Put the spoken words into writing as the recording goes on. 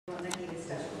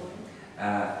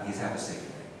He's out of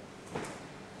secondary.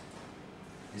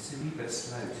 It's a wee bit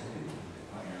slow too.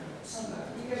 Slow.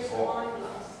 You go to the wine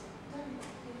glass.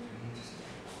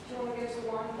 Do you want to go to the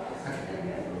wine glass?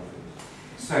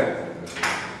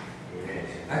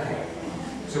 Okay.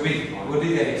 So we'll do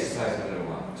that exercise in a little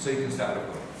while. So you can start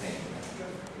recording. Thank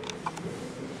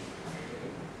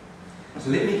you. So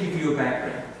let me give you a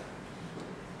background.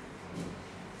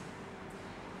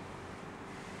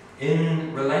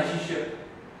 In relationship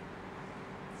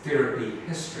therapy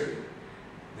history,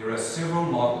 there are several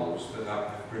models that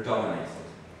have predominated.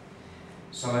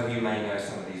 Some of you may know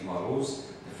some of these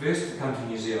models. The first to come to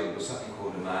New Zealand was something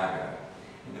called Imago.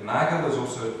 And Imago was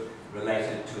also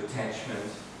related to attachment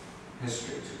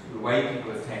history, to the way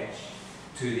people attach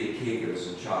to their caregivers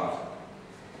in childhood.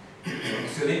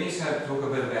 So let me start to talk a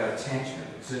bit about attachment.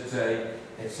 It's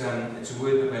a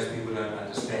word that most people don't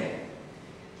understand.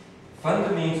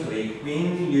 Fundamentally,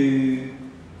 when you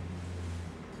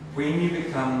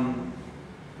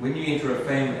enter a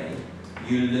family,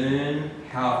 you learn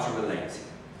how to relate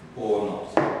or not.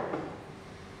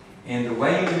 And the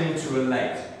way you learn to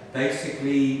relate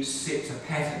basically sets a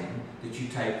pattern that you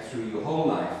take through your whole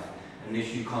life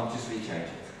unless you consciously change it.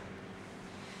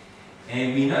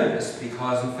 And we know this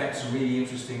because, in fact, some really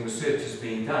interesting research has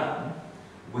been done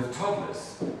with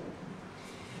toddlers.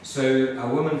 So a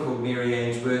woman called Mary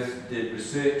Ainsworth did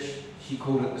research. She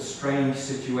called it the strange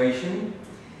situation.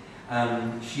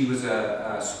 She was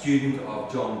a student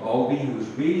of John Bowlby, who was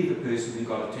really the person who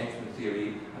got attachment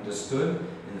theory understood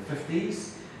in the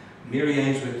 50s. Mary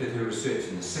Ainsworth did her research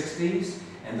in the 60s,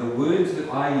 and the words that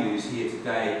I use here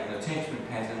today on attachment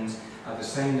patterns are the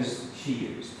same as she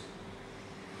used.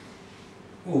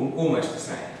 Almost the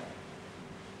same.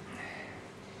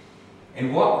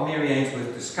 And what Mary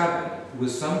Ainsworth discovered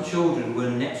was some children were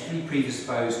naturally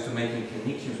predisposed to making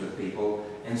connections with people,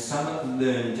 and some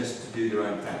learned just to do their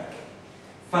own thing.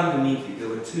 Fundamentally, there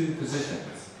were two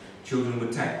positions children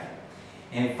would take.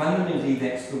 And fundamentally,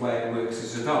 that's the way it works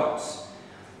as adults.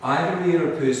 Either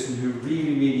you're a person who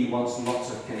really, really wants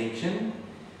lots of connection,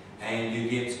 and you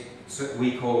get,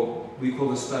 we call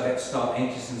that style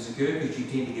anxious and secure, because you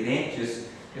tend to get anxious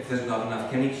if there's not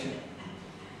enough connection.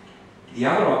 The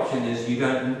other option is you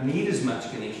don't need as much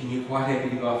connection, you're quite happy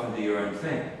to go off and do your own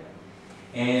thing.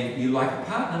 And you like a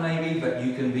partner maybe, but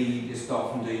you can be just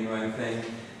off and doing your own thing.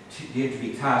 You have to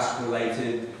be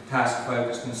task-related,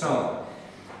 task-focused, and so on.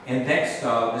 And that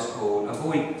style is called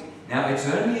avoidant. Now, it's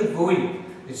only avoidant.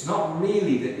 It's not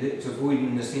really that it's avoidant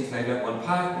in the sense they don't want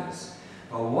partners.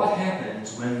 But what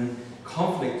happens when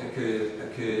conflict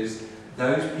occurs,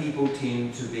 those people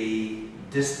tend to be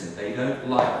distant. They don't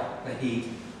like the heat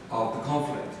of the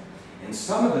conflict. And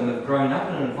some of them have grown up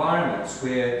in environments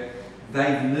where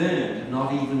they've learned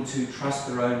not even to trust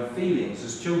their own feelings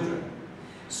as children.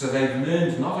 So they've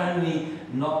learned not only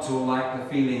not to like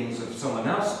the feelings of someone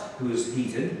else who is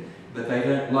heated, but they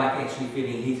don't like actually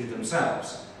feeling heated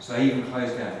themselves. So they even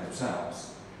close down to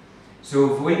themselves.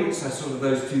 So avoidance are sort of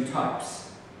those two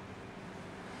types.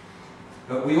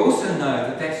 But we also know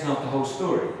that that's not the whole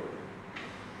story.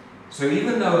 So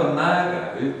even though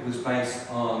Imago was based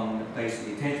on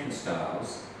basically attachment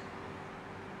styles,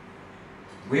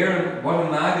 what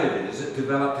Imago did is it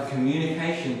developed a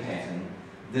communication pattern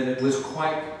that it was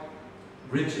quite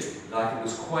rigid, like it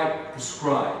was quite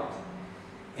prescribed.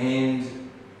 And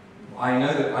I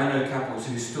know couples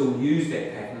who still use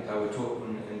that pattern that they were taught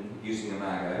in using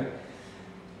Imago.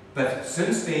 But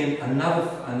since then,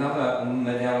 another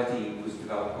modality was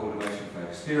developed called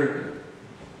emotion-focused therapy.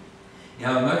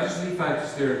 Now, emotionally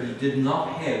focused therapy did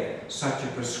not have such a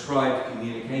prescribed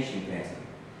communication pattern,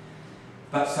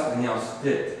 but something else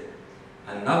did.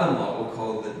 Another model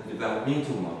called the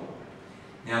developmental model.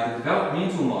 Now, the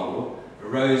developmental model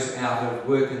arose out of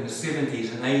work in the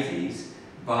 70s and 80s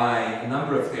by a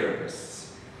number of therapists.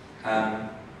 And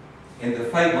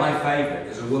my favourite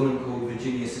is a woman called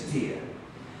Virginia Satir.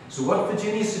 So what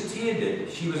Virginia Satir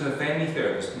did, she was a family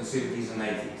therapist in the 70s and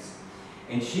 80s.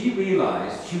 And she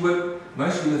realised, she worked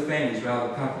mostly with families rather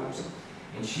than couples,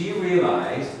 and she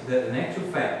realised that in actual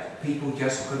fact, people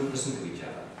just couldn't listen to each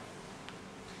other.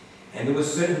 And there were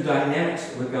certain dynamics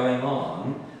that were going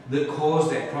on that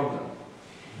caused that problem.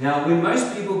 Now, when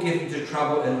most people get into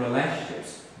trouble in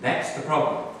relationships, that's the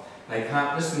problem. They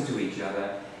can't listen to each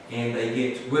other, and they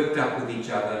get worked up with each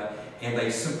other, and they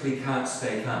simply can't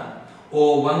stay calm.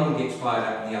 Or one gets fired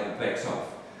up and the other backs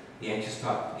off. The anxious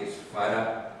type gets fired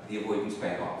up, the avoidance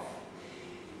back off.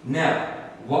 Now,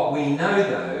 what we know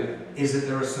though is that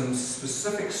there are some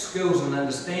specific skills and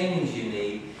understandings you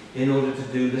need in order to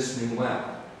do listening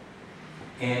well,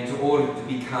 and in order to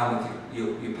be calm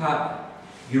with your partner.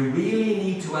 You really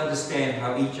need to understand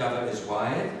how each other is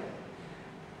wired,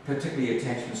 particularly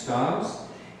attachment styles,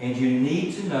 and you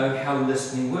need to know how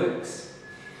listening works.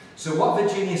 So what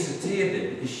Virginia Satir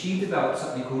did is she developed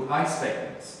something called I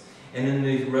statements. And in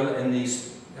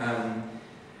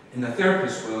the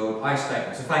therapist world, I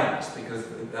statements are famous because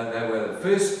they were the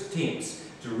first attempts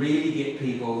to really get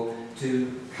people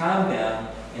to calm down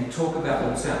and talk about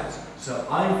themselves. So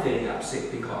I'm feeling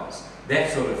upset because,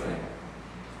 that sort of thing.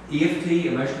 EFT,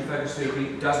 emotionally focused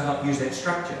therapy, does not use that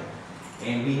structure.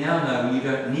 And we now know you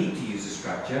don't need to use a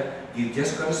structure, you've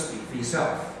just got to speak for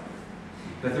yourself.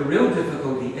 But the real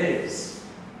difficulty is,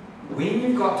 when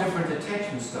you've got different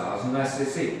attachment styles, and as I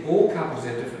said, all couples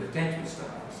have different attachment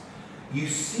styles, you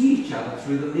see each other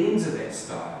through the lens of that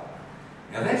style.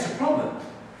 Now that's a problem,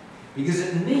 because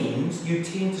it means you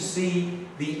tend to see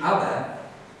the other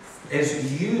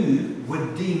as you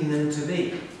would deem them to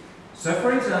be. So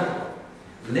for example,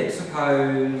 let's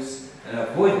suppose an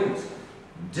avoidant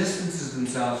distances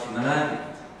themselves from an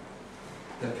argument.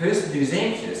 The person who's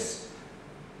anxious,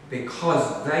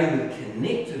 because they would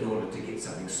connect in order to get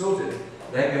something sorted,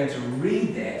 they're going to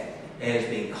read that as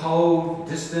being cold,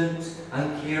 distant,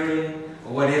 uncaring,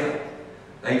 or whatever.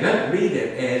 They don't read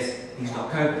it as he's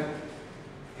not coping.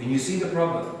 Can you see the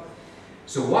problem?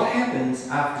 So what happens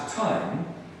after time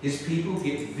is people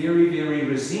get very, very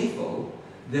resentful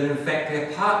that in fact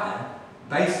their partner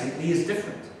basically is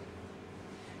different.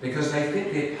 Because they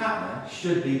think their partner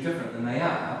should be different than they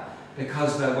are,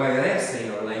 because the way they're seeing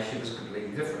a relationship is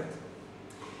completely different.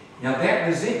 Now that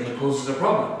resentment causes a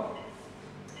problem.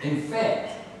 In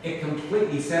fact, it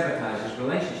completely sabotages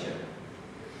relationship.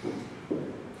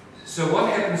 So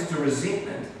what happens to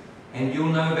resentment, and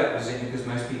you'll know about resentment because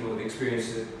most people have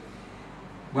experienced it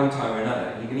one time or another,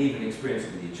 and you can even experience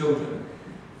it with your children.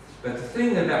 But the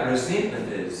thing about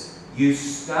resentment is, you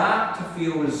start to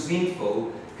feel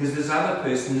resentful because this other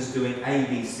person is doing A,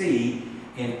 B, C,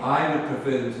 and I would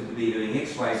prefer them to be doing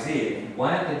X, Y, Z. And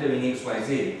why aren't they doing X, Y,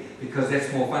 Z? Because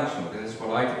that's more functional, because that's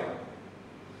what I do.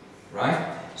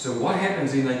 Right? So what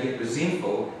happens when they get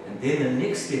resentful, and then the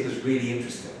next step is really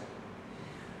interesting.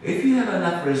 If you have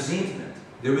enough resentment,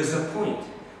 there is a point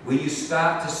where you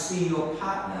start to see your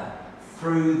partner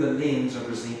through the lens of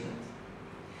resentment.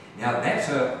 Now that's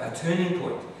a turning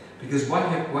point, because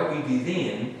what you do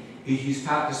then is you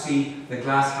start to see the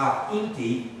glass half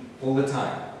empty all the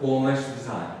time, or most of the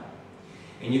time.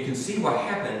 And you can see what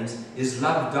happens is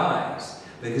love dies,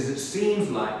 because it seems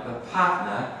like the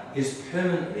partner is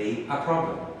permanently a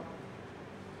problem.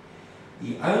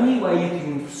 The only way you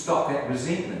can stop that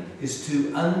resentment is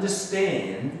to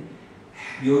understand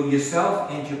yourself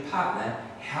and your partner,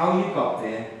 how you got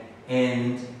there,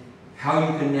 and how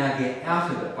you can now get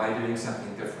out of it by doing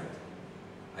something different.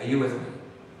 Are you with me?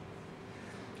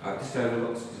 I've just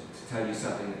overlooked to tell you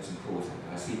something that's important.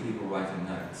 I see people writing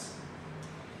notes.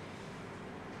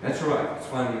 That's all right, it's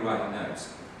fine you're writing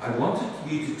notes. I wanted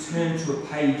you to turn to a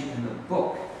page in the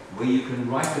book where you can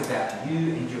write about you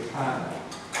and your partner.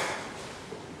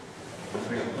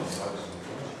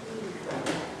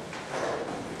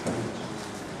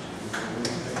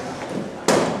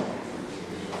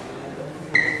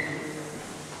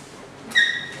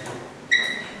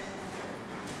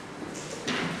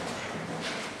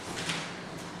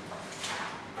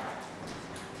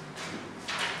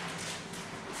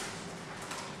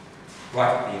 Right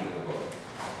at the end of the book.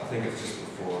 I think it's just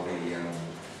before the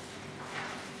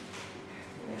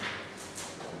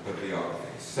bibliography.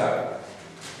 So,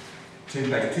 turn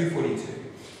page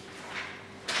 242.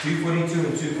 242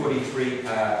 and 243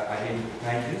 are identical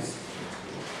pages.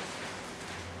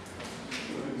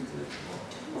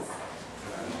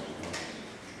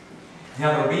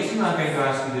 Now the reason I'm going to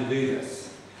ask you to do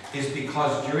this is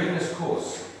because during this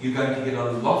course you're going to get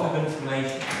a lot of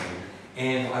information,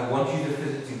 and I want you to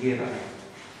fit it together.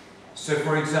 So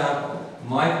for example,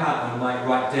 my partner might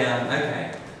write down,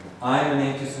 okay, I'm an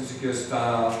anxious and secure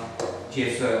style,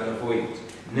 Jeff's an avoidant.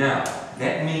 Now,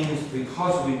 that means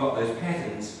because we've got those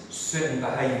patterns, certain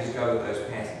behaviours go with those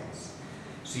patterns.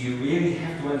 So you really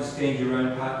have to understand your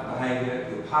own behaviour,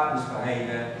 your partner's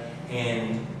behaviour,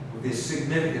 and there's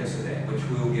significance to that, which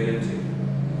we'll get into.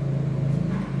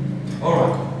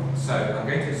 Alright, so I'm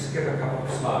going to skip a couple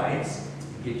of slides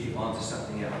and get you onto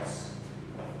something else.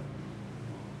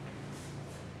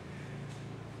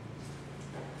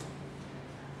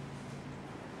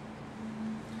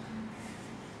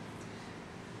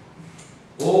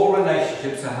 All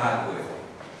relationships are hard work.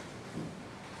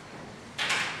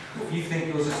 If you think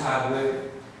yours is hard work,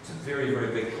 it's a very, very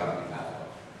big club you're part of.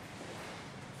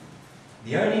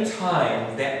 The only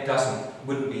time that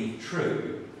wouldn't be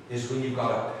true is when you've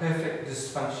got a perfect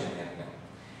dysfunction happening.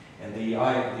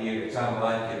 the example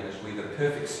I've given is where the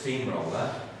perfect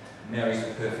steamroller marries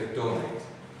the perfect doormat.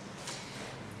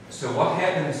 So what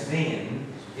happens then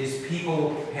is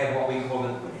people have what we call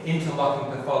an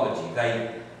interlocking pathology.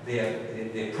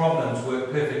 Their problems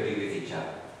work perfectly with each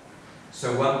other.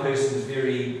 So one person is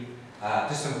very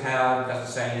disempowered,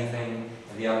 doesn't say anything,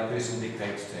 and the other person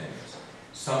dictates terms.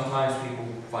 Sometimes people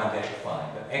find that fine,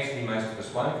 but actually most of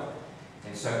us won't,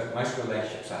 and so most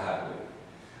relationships are hard work.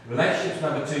 Relationships,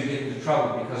 number two, get into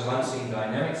trouble because of unseen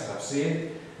dynamics, as I've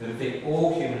said, that affect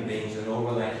all human beings and all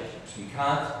relationships. You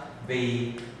can't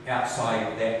be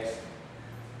outside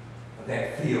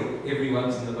that field.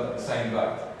 Everyone's in the same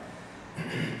boat.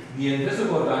 The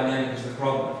invisible dynamic is the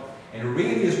problem. And it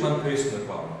really is one person the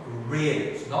problem. Really.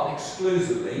 It's not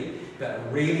exclusively,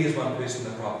 but really is one person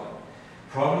the problem.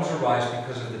 Problems arise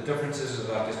because of the differences as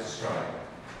I've just described.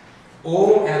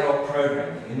 All adult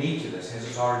programming in each of us has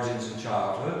its origins in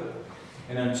childhood,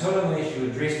 and until unless you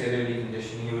address that early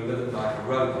conditioning, you are living like a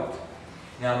robot.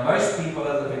 Now, most people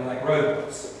are living like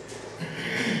robots.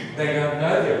 They don't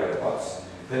know they're robots,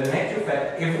 but in actual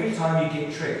fact, every time you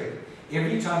get triggered,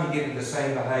 every time you get into the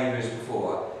same behaviour as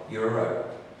before, you're a robot.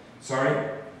 Sorry?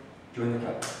 Join the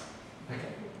club.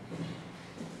 Okay.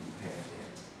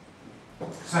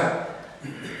 So,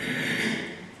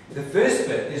 the first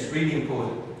bit is really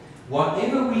important.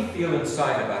 Whatever we feel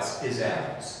inside of us is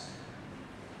ours.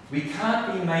 We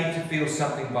can't be made to feel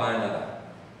something by another.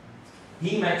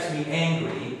 He makes me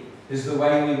angry is the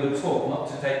way we were taught not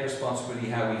to take responsibility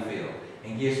how we feel.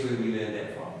 And guess where we learned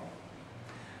that from?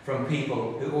 From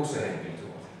people who also haven't been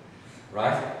taught.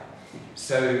 Right?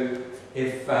 So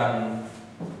if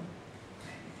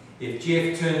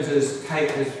Jeff turns his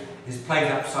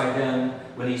plate upside down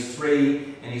when he's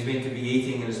 3 and he's meant to be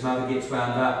eating and his mother gets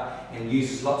wound up and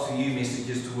uses lots of you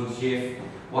messages towards Jeff,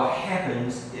 what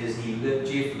happens is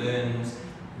Jeff learns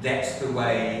that's the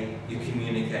way you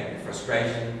communicate your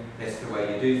frustration, that's the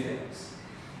way you do things.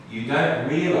 You don't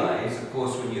realise, of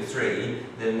course, when you're 3,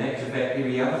 that in actual fact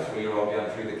every other 3-year-old down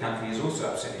through the country is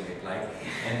also upsetting their plate,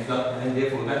 and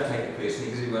therefore don't take it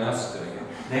personally because everyone else is doing it.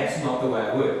 That's not the way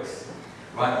it works.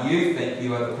 Right? You think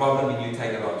you are the problem and you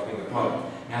take it on as being a problem.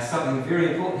 Now something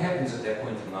very important happens at that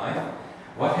point in life.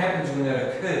 What happens when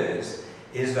that occurs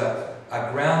is that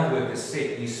a groundwork is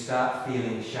set, you start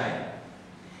feeling shame.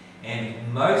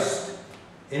 And most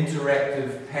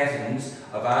interactive patterns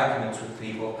of arguments with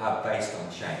people are based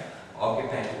on shame. I'll get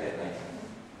back to that later.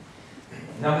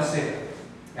 Number 7.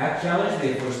 Our challenge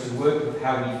therefore is to work with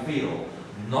how we feel,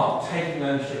 not taking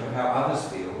ownership of how others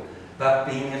feel, but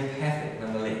being empathic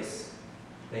nonetheless.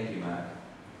 Thank you, Mark.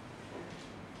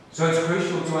 So it's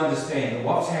crucial to understand that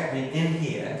what's happening in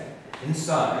here,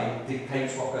 inside,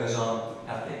 dictates what goes on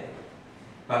out there.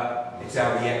 But it's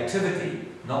our reactivity,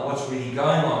 not what's really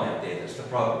going on out there, that's the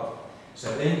problem.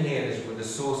 So in here is the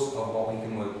source of what we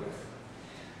can work with.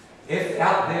 If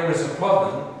out there is a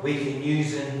problem, we can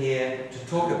use in here to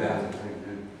talk about it.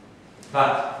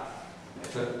 But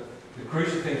the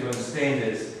crucial thing to understand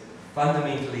is,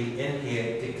 fundamentally in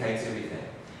here dictates everything.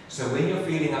 So when you're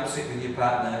feeling upset with your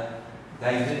partner,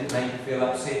 they didn't make you feel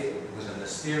upset, it was a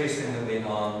mysterious thing that went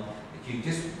on, that you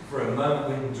just for a moment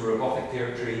went into robotic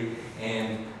territory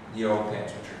and your old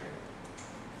patterns were triggered.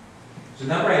 So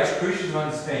number 8, it's crucial to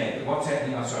understand what's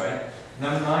happening.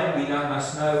 Number 9, we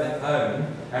must know and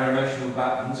own our emotional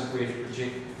buttons if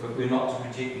we're not to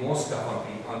project more stuff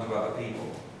onto other people.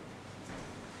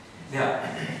 Now,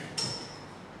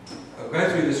 I'll go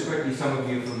through this quickly, some of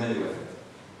you are familiar with it.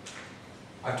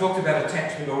 I've talked about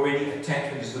attachment already.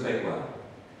 Attachment is the big one.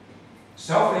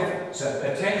 So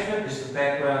attachment is the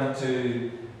background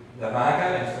to the Margo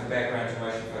and it's the background to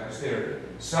emotion focused therapy.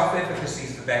 Self-efficacy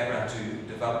is the background to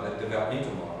the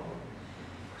developmental model.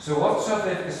 So what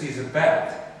self-efficacy is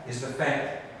about is the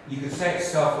fact, you could say it's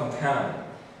self-empowerment.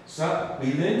 So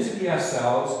we learn to be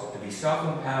ourselves, to be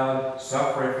self-empowered,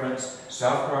 self-referenced,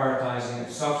 self-prioritizing,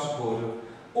 self-supportive,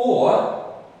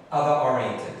 or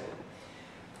other-oriented.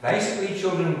 Basically,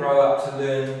 children grow up to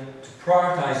learn to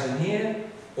prioritize in here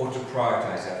or to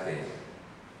prioritize out there.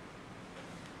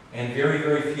 And very,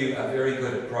 very few are very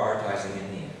good at prioritizing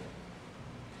in here.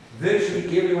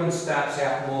 Virtually everyone starts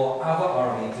out more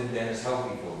other-oriented than is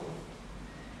healthy for them.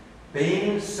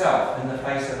 Being self in the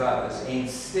face of others and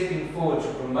stepping forward to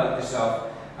promote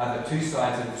yourself are the two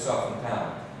sides of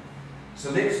self-empowerment. So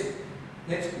let's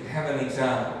have an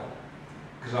example,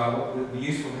 because it would be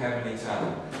useful to have an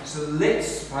example. So let's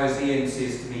suppose Ian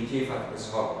says to me, Jeff, I think this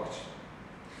is hogwash.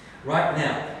 Right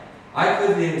now, I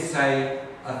could then say,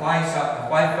 if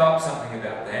I felt something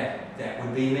about that, that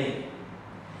would be me.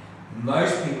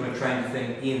 Most people are trained to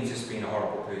think Ian's just been a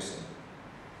horrible person.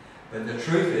 But the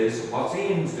truth is, what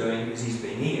Ian's doing is he's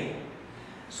being Ian.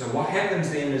 So what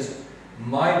happens then is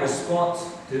my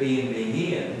response to Ian being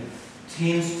Ian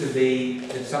tends to be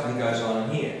that something goes on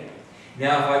in here.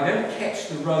 Now, if I don't catch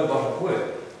the robot at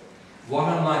work, what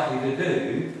I'm likely to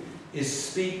do is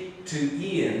speak to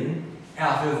Ian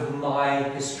out of my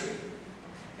history,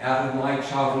 out of my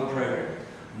childhood program,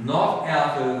 not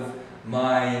out of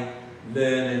my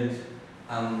learned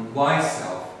wise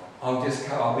self.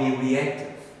 I'll be reactive.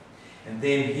 And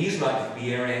then he's likely to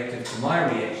be reactive to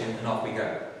my reaction, and off we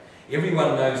go.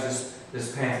 Everyone knows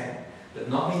this pattern, but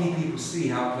not many people see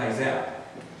how it plays out.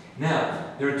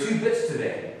 Now, there are two bits to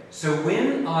that. So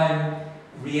when I'm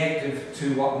reactive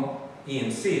to what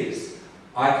Ian says,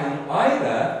 I can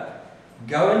either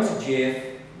go into Jeff,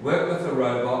 work with the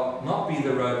robot, not be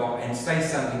the robot, and say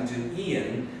something to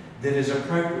Ian that is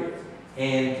appropriate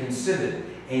and considered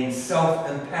and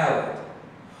self-empowered.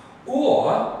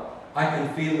 Or I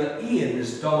can feel that Ian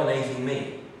is dominating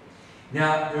me.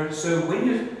 Now, so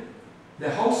when the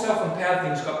whole self-empowered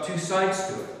thing's got two sides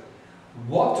to it.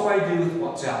 What do I do with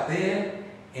what's out there,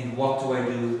 and what do I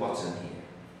do with what's in here?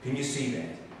 Can you see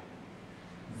that?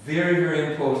 Very,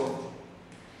 very important.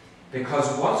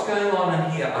 Because what's going on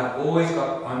in here, I'm always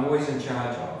in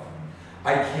charge of.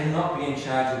 I cannot be in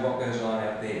charge of what goes on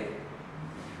out there.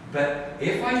 But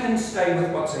if I can stay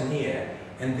with what's in here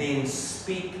and then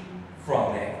speak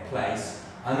from that place,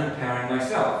 I'm empowering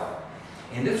myself.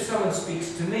 And if someone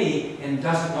speaks to me and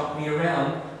doesn't knock me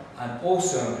around, I'm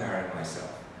also empowering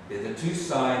myself. They're the two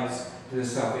sides to the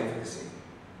self-efficacy.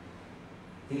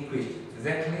 Any questions? Is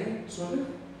that clear, sort of?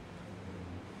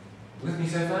 With me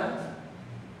so far?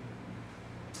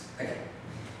 Okay.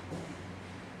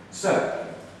 So,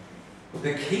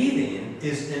 the key then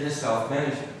is inner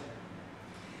self-management.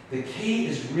 The key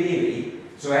is really,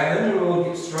 so our inner world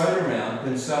gets thrown around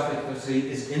when self-efficacy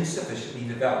is insufficiently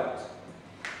developed.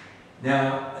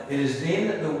 Now, it is then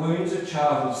that the wounds of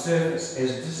childhood surface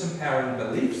as disempowering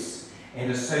beliefs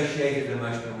and associated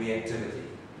emotional reactivity.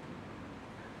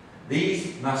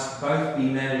 These must both be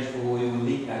managed or we will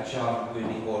leak our childhood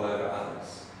wounding all over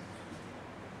others.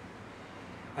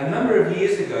 A number of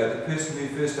years ago, the person who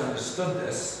first understood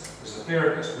this as a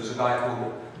therapist was a guy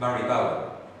called Murray Bowen.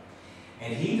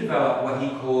 And he developed what he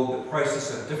called the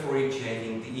process of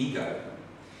differentiating the ego.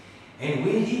 And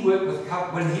when he worked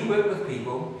with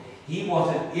people, he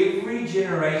wanted every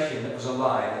generation that was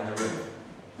alive in the room.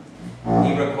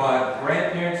 He required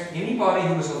grandparents, anybody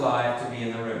who was alive, to be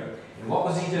in the room. And what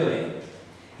was he doing?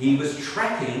 He was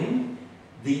tracking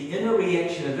the inner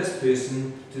reaction of this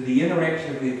person to the inner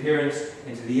reaction of the parents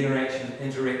and to the inner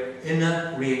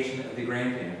reaction of the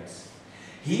grandparents.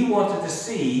 He wanted to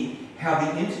see how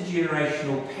the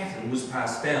intergenerational pattern was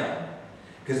passed down.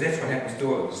 Because that's what happens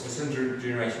to us. This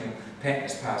intergenerational pattern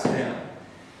is passed down.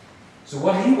 So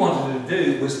what he wanted to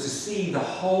do was to see the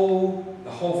whole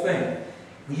thing.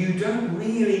 You don't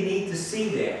really need to see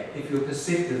that if you're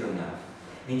perceptive enough.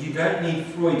 And you don't need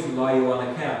Freud to lie you on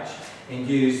a couch and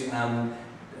use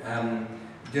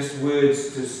just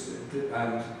words,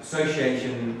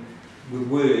 association with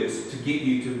words to get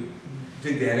you to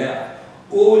dig that out.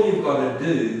 All you've got to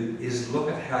do is look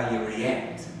at how you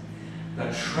react.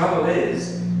 The trouble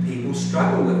is, people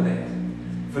struggle with that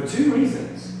for two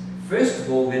reasons. First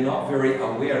of all, they're not very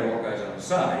aware of what goes on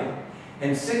inside,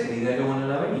 and secondly, they don't want to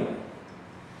know anyway.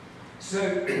 So,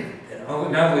 in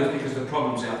other words, because the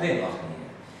problem's out there, not in here.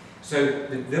 So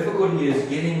the difficulty is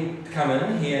come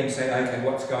in here and say, okay,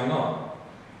 what's going on?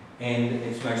 And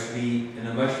it's mostly an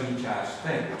emotionally charged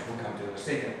thing, which we'll come to in a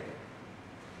second.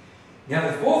 Now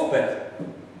the fourth bit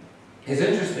is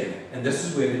interesting, and this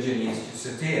is where Virginia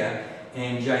Satir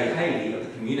and Jay Haley of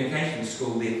the Communication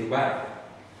School led the way.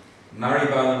 Murray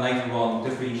Bowen later on,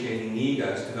 differentiating the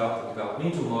egos, developed a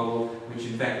developmental model, which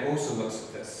in fact also looks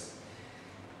at this.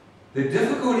 The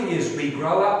difficulty is we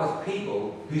grow up with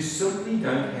people who simply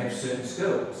don't have certain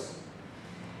skills.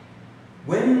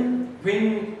 When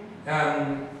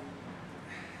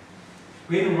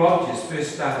Rogers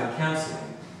first started counselling,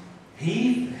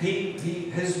 his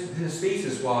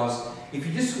thesis was, if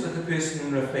you just let the person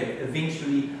and reflect,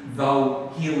 eventually they'll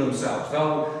heal themselves.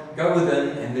 They'll go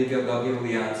within and they'll get all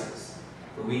the answers.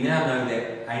 But we now know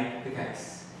that ain't the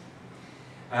case.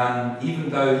 Even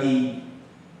though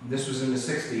this was in the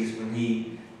 60s when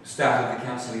he started the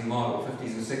counselling model,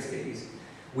 50s and 60s,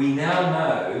 we now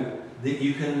know that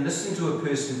you can listen to a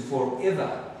person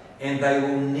forever and they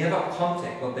will never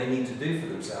contact what they need to do for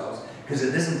themselves because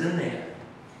it isn't in there.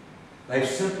 They've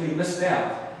simply missed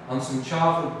out on some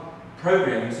childhood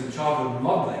programming, some childhood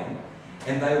modelling,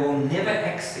 and they will never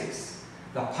access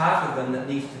the part of them that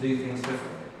needs to do things differently.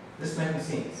 This makes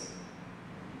sense?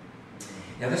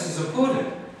 Now this is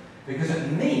important because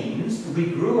it means we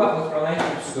grew up with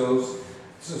relationship skills,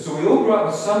 so we all grew up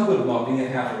with some good modelling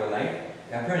of how to relate.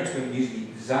 Our parents weren't usually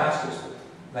disastrous, but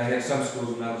they had some skills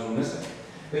and others were missing.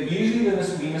 But usually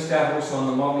we missed out also on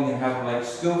the modelling of how to relate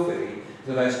skillfully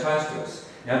to those close to us.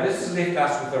 Now this has left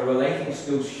us with a relating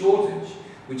skills shortage,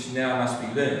 which now must be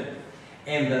learned.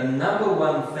 And the number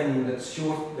one thing that's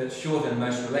short in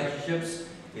most relationships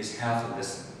is how to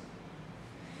listen.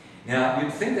 Now,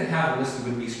 you'd think that how to listen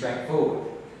would be straightforward.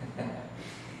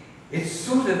 It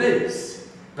sort of is,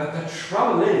 but the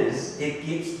trouble is, it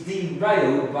gets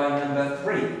derailed by number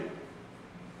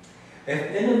 3.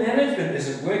 If inner management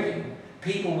isn't working,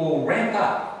 people will ramp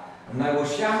up and they will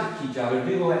shout at each other,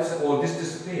 do all that stuff, or just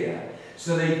disappear.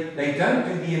 So they don't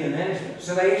do the inner management,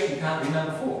 so they actually can't do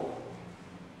number 4.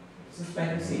 Does this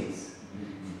make sense?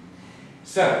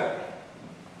 So,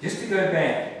 just to go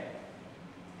back,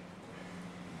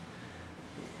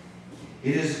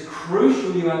 it is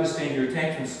crucial you understand your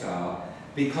attachment style,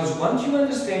 because once you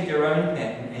understand your own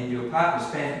pattern and your partner's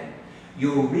pattern,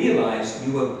 you'll realise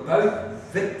you are both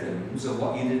victims of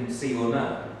what you didn't see or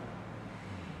know.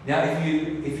 Now,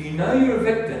 if you know you're a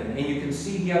victim and you can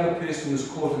see the other person was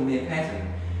caught in their pattern,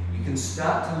 you can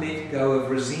start to let go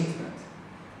of resentment.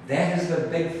 That is the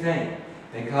big thing,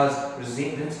 because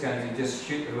resentment's going to just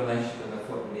shoot the relationship in the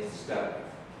foot and let it start.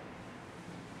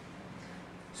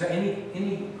 So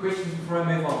any questions before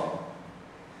I move on?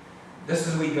 This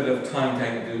is a wee bit of time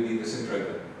taken to do this intro,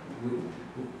 but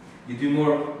you do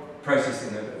more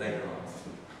processing a bit later on.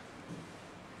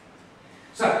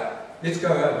 So, let's go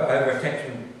over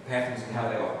attachment patterns and how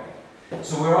they operate.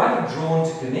 So we're either drawn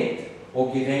to connect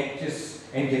or get anxious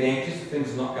if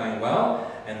things are not going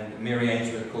well, and Mary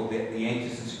Ainsworth called that the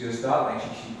anxious and secure style.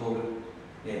 Actually, she called it,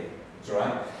 yeah, it's all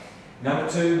right.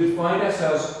 Number 2, we find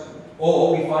ourselves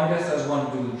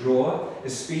wanting to withdraw,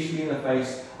 especially in the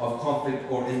face of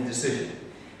conflict or indecision.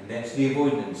 And that's the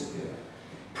avoidant insecure.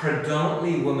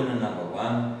 Predominantly women are number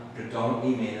 1,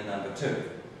 predominantly men are number 2.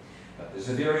 But there's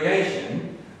a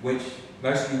variation which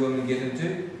mostly women get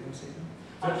into.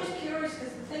 I'm just curious,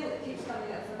 because the thing that keeps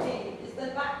coming up for me is the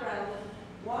background of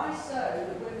why so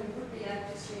that women would be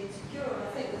anxiously insecure. And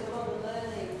I think there's a lot of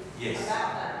learning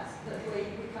about that we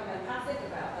become empathic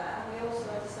about that, and we also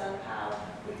understand how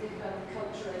we become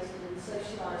acculturated and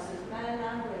socialised as men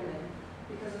and women,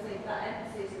 because I think that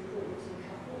empathy is important in a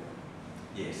couple.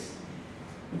 Yes.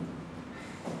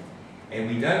 And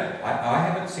we don't, I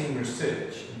haven't seen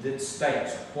research that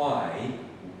states why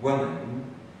women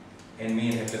and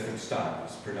men have different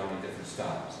styles, predominantly different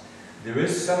styles. There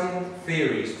is some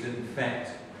theories that in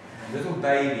fact little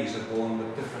babies are born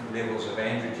with different levels of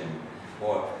androgen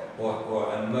or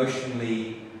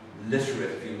emotionally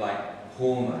literate, if you like,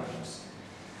 hormones.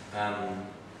 And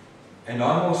I'm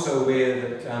also aware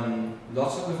that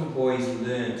lots of little boys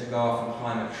learn to go off and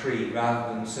climb a tree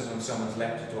rather than sit on someone's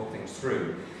lap to talk things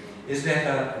through. Is that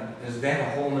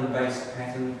a hormone-based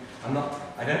pattern? I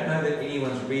don't know that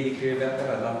anyone's really clear about that.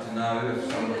 I'd love to know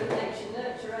if someone...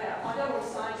 Nature out. I don't want to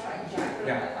sidetrack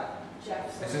Jack, but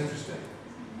Jeff. That's interesting.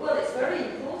 Well, it's very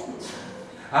important.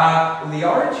 The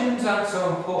origins aren't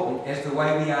so important as the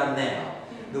way we are now.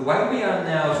 The way we are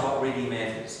now is what really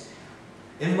matters.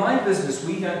 In my business,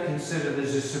 we don't consider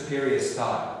this a superior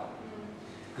style.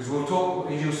 Because we'll talk,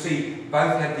 as you'll see,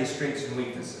 both have their strengths and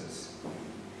weaknesses.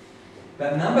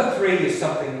 But number 3 is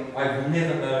something I've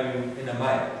never known in a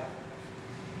male.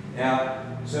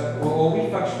 Now, we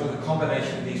function with a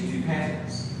combination of these 2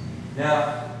 patterns.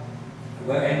 Now,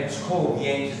 and it's called the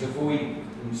anxious avoid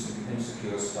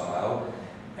insecure style.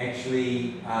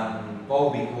 Actually,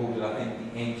 Bowlby called it, I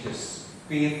think, the anxious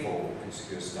fearful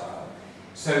insecure style.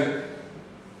 So,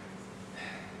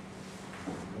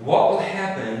 what will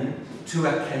happen to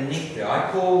a connector?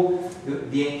 I call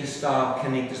the anxious style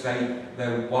connectors.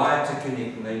 They're wired to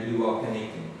connect and they do well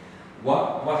connecting.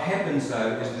 What happens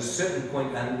though is there's a certain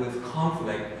point with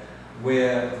conflict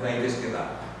where they just give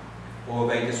up or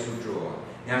they just withdraw.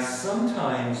 Now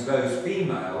sometimes those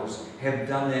females have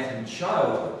done that in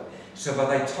childhood. So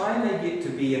by the time they get to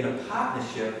be in a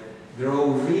partnership, they're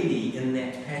already in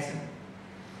that pattern.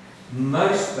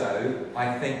 Most though,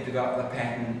 I think, develop the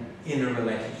pattern in a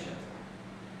relationship.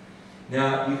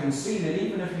 Now you can see that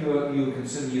even if you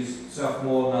consider yourself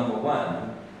more number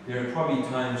 1, there are probably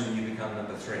times when you become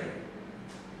number 3.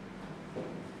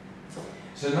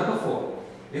 So number 4,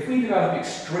 if we develop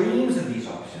extremes of these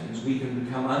options, we can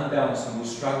become unbalanced and will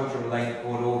struggle to relate at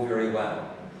all very well.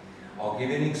 I'll give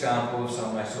you an example of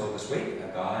someone I saw this week,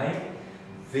 a guy,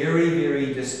 very,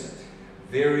 very distant,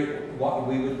 what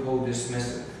we would call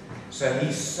dismissive. So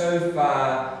he's so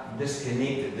far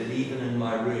disconnected that even in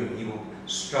my room he will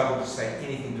struggle to say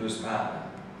anything to his partner,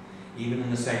 even in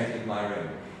the safety of my room.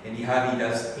 And he hardly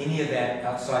does any of that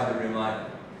outside the room either.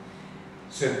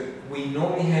 So we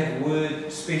normally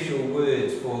have special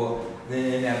words for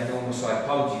in our normal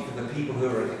psychology for the people who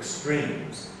are at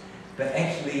extremes. But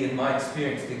actually, in my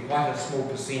experience, they're quite a small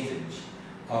percentage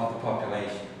of the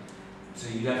population. So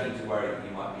you don't need to worry that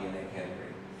you might be in that category.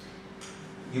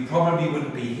 You probably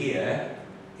wouldn't be here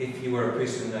if you were a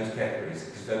person in those categories,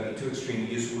 because they'd be too extreme,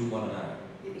 you just wouldn't want to know.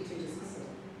 You'd be too dismissive.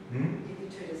 You'd be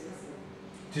too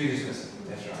dismissive. Too dismissive,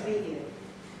 that's right. To be here.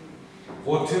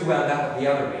 Or too wound up at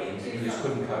the other end, and you just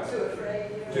couldn't cope. Too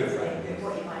afraid. Too afraid, yes.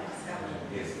 What you might discover.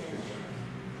 Yes.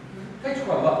 It takes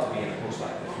quite a lot to be in a course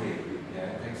like this, really.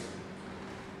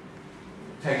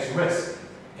 It takes risk,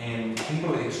 and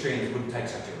people at extremes wouldn't take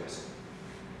such a risk.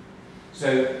 So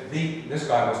this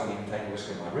guy wasn't even taking a risk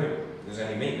in my room. There's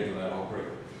only me, let alone a whole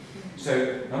group.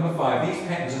 So number 5, these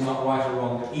patterns are not right or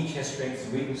wrong, but each has strengths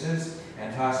and weaknesses,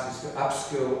 and task is to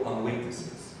upskill on the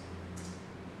weaknesses.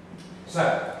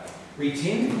 So we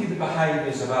tend to view the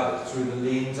behaviours of others through the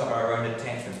lens of our own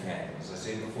attachment patterns, as I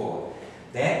said before.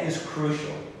 That is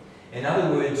crucial. In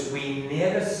other words, we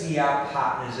never see our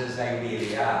partners as they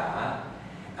really are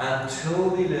until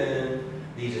we learn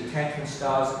these attachment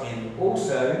styles, and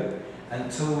also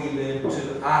until we learn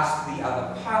to ask the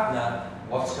other partner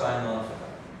what's going on for them,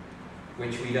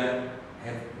 which we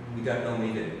don't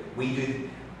normally do. We do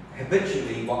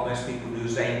habitually what most people do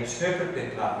is they interpret their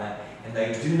partner and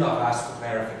they do not ask for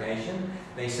clarification,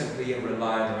 they simply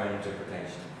rely on their own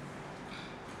interpretation.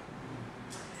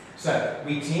 So,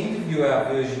 we tend to view our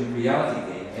version of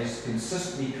reality then as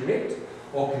consistently correct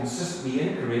or consistently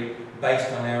incorrect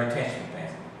based on our attachment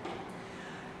pattern.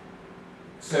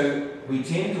 So, we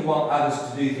tend to want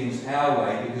others to do things our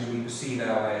way because we perceive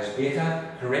our way as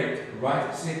better, correct, right,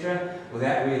 etc.,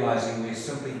 without realising we're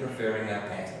simply preferring our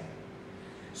pattern.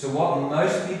 So what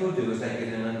most people do is they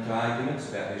get into arguments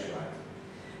about who's right.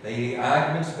 They get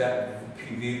arguments about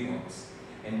viewpoints.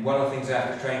 And one of the things I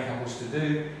have to train couples to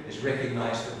do is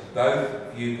recognise that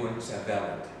both viewpoints are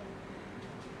valid.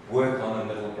 Work on a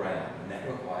middle ground, and that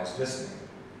requires listening.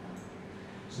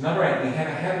 So number 8, we have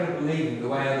a habit of believing the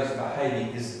way others are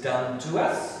behaving is done to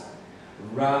us,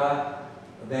 rather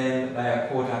than they are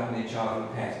caught up in their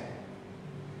childhood pattern.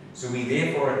 So we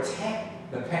therefore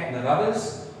attack the pattern of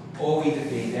others, or we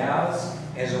defend ours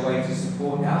as a way to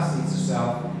support our sense of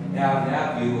self,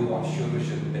 our view of what should or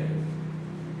shouldn't be.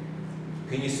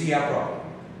 Can you see our problem?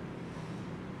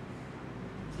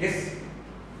 Yes?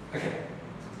 Okay.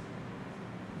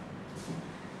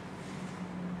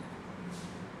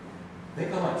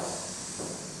 Any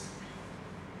comments?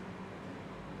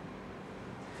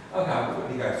 Okay, I'll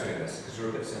quickly go through this because there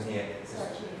are bits in here. Sorry,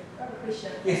 I have a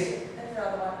question. Yes.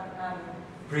 Another one.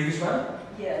 Previous one?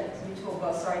 Yeah, you talk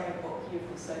about, sorry, in your book,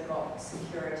 you've also got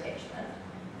secure attachment,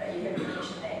 but you haven't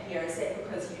mentioned that here. Is that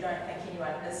because you don't think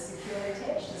anyone is securely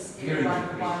attached? Is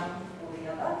everyone one or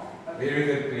the other? Okay. Very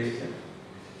good question.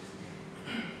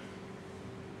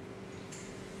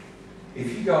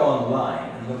 If you go online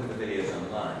and look at the videos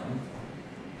online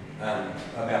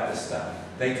about this stuff,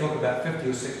 they talk about 50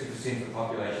 or 60% of the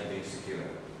population being secure.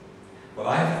 Well,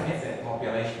 I haven't met that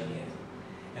population yet,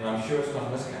 and I'm sure it's not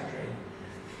in this country.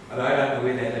 But I don't know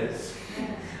where that is.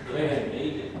 They don't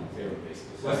need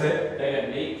therapists. What's that? They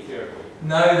don't need therapy.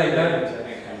 No, they don't. So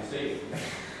they come see.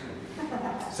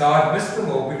 So I've missed them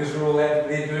all because they're all out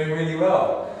there doing really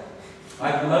well.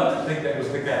 I'd love to think that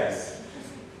was the case.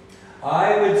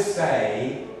 I would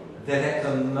say that at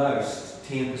the most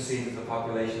 10% of the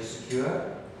population is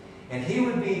secure. And here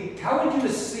would be, how would you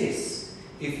assess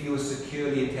if you were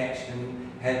securely attached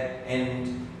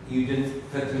and you didn't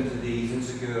fit into these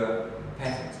insecure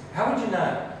patterns? How would you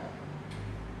know?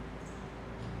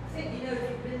 I think you know if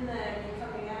you've been there and you're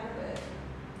coming out of it.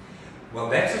 Well,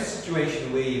 that's a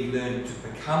situation where you've learned to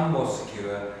become more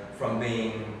secure from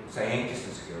being, say, anxious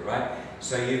and secure, right?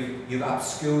 So you've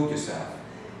upskilled yourself.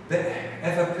 But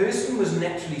if a person was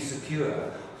naturally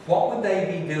secure, what would they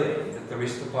be doing that the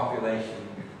rest of the population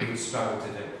would struggle to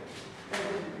do? They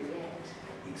wouldn't react.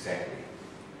 Exactly.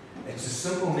 It's a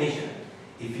simple measure.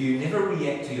 If you never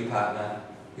react to your partner,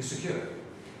 you're secure.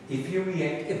 If you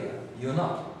react ever, you're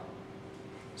not.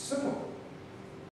 Simple.